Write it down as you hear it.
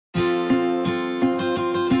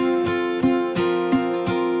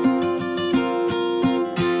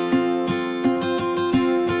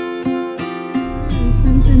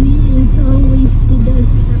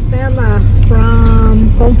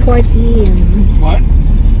14. What?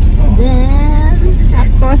 Oh. Then a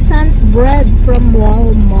croissant bread from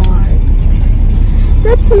Walmart.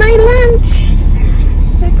 That's my lunch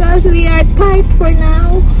because we are tight for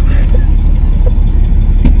now.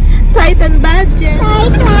 Tight on budget. Sorry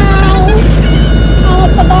guys. I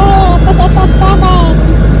ate today because you're so stubborn.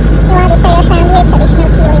 You want it for your sandwich,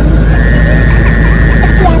 additional filling.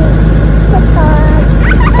 It's yummy. It's called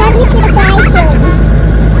sandwich with a fried filling.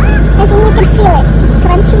 I think you can feel it.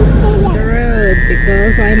 Crunchy and yummy. The road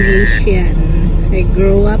because I'm Asian. I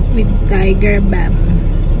grew up with Tiger Balm.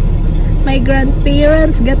 My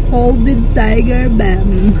grandparents got old with Tiger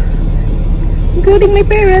Balm, including my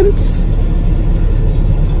parents.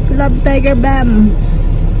 Love Tiger Balm.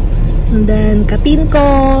 And then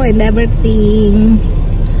Katinko and everything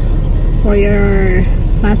for your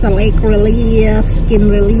muscle ache relief,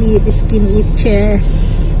 skin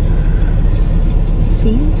itches.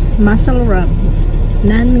 See, muscle rub,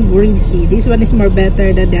 non-greasy. This one is more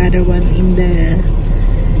better than the other one in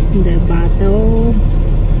the bottle.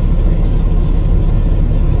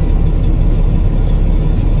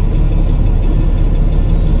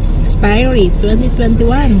 Expiry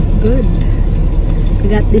 2021. Good. I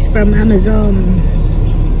got this from Amazon.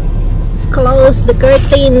 Close the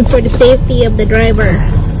curtain for the safety of the driver.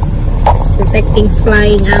 Protecting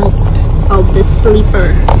flying out of the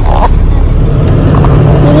sleeper.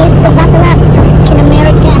 You need to buckle up in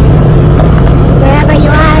America. Wherever you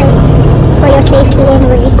are, it's for your safety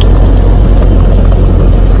anyway.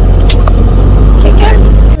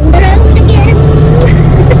 On the road again.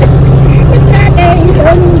 Your brother is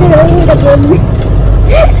on the road again.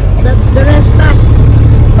 That's the rest stop.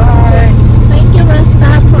 Bye. Thank you, rest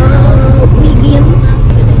stop Wiggins.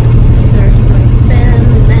 There's like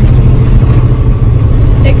 10 left.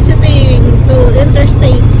 Exiting to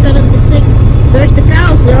Interstate 76. There's the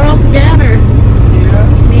cows, they're all together. Yeah.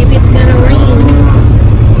 Maybe it's gonna rain.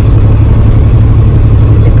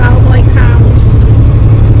 The cowboy cows.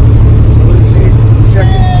 So let's see. Check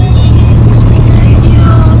it.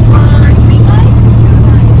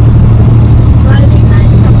 Friday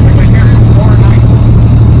night, We're here for 4 nights.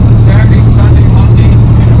 Saturday, Sunday, Monday,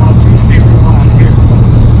 and about Tuesday we're on here. So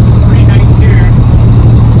 3 nights here,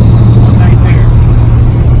 1 night there.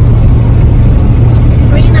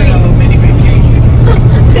 3 nights. A mini vacation.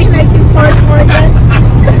 3 nights in Fort Morgan.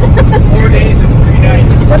 4 days and 3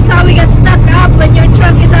 nights. That's how we get stuck up when your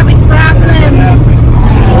truck is having problem.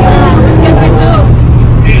 What can we do?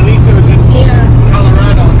 Hey, at least it was in Yeah.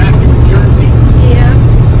 Colorado, not New Jersey.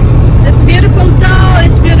 Yeah. It's beautiful though.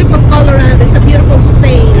 It's beautiful Colorado. It's a beautiful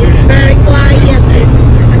state. It's very quiet.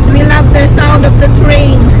 We love the sound of the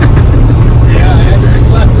train. Yeah, I actually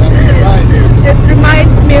slept. I was surprised. It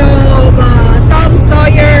reminds me of Tom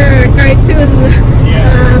Sawyer cartoon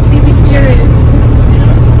TV series.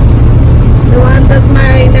 Yeah. The one that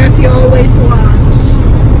my nephew always watch.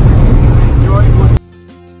 Enjoyed what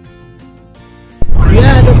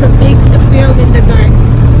Yeah, that's a big film in the dark.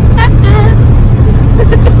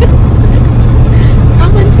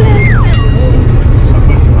 Common sense.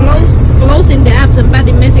 Close in the apps. I'm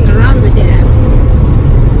probably messing around with the app.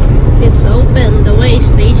 It's open. The way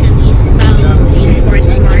station is found in Fort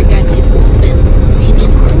Morgan is open. We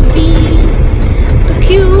need to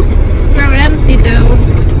queue. We're empty though.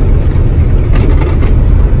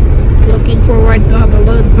 Looking forward to have a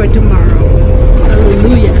load for tomorrow.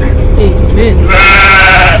 Hallelujah. Amen.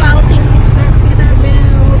 Pouting Mr.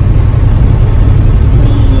 Peterbilt.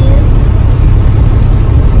 Please.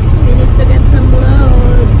 We need to get some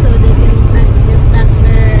load so they can get back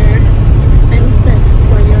their expenses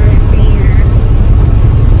for your repair.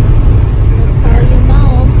 That's how you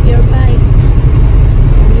mount your bike.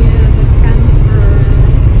 And you have a camper,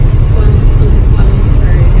 quantum camper.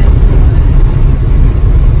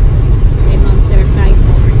 They mount their bike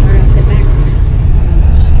over there at the back.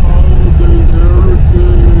 strawberry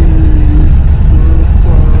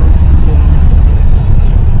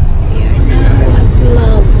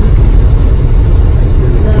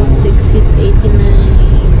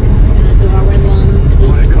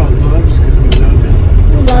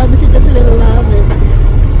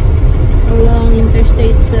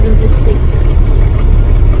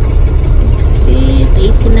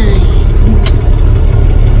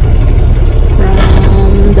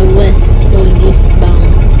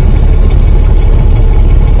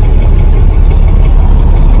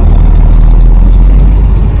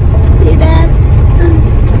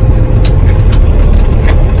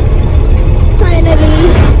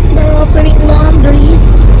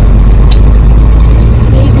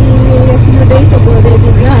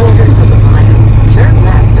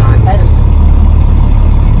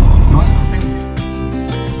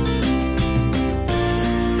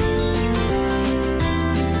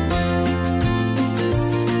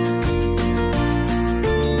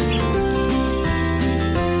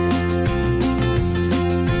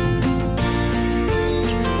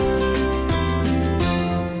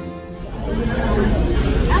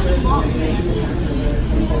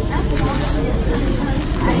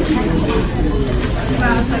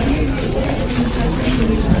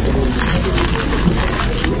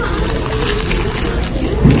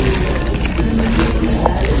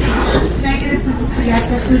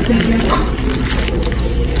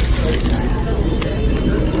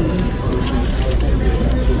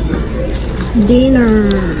Dinner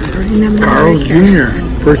in Amerika. Carl Jr.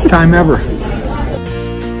 First time ever.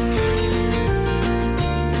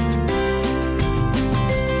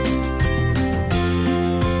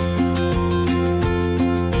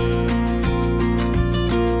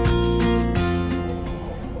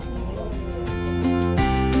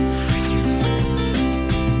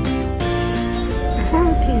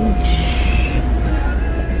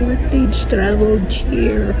 Portage travel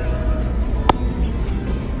cheer.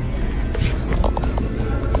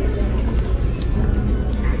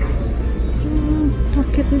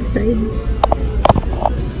 Pocket inside.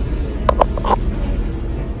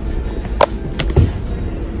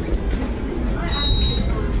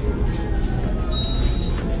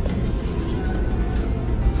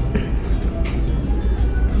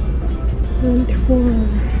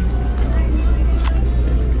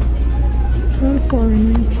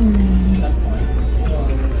 $24.99.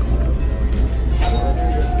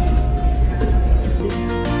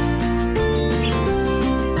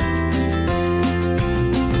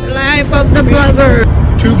 Life of the blogger.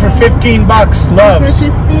 2 for $15. Loves.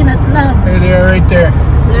 For 15 at Loves. There they are, right there.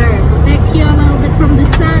 There. Take you a little bit from the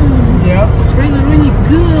sun. Yeah. It's really, really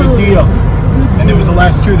good. Good deal. Good And it was the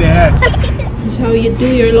last 2 they had. This is how you do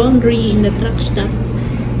your laundry in the truck stop.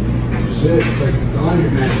 It's like a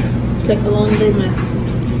laundromat. It's like a laundromat.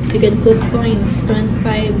 You can put coins,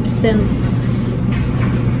 25 cents.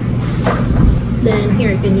 Then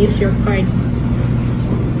here you can use your card.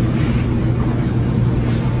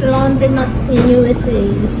 Laundromat in USA.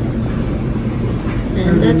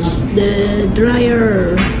 And that's the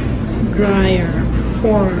dryer.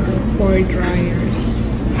 Four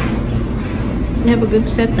dryers. We have a good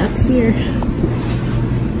setup here.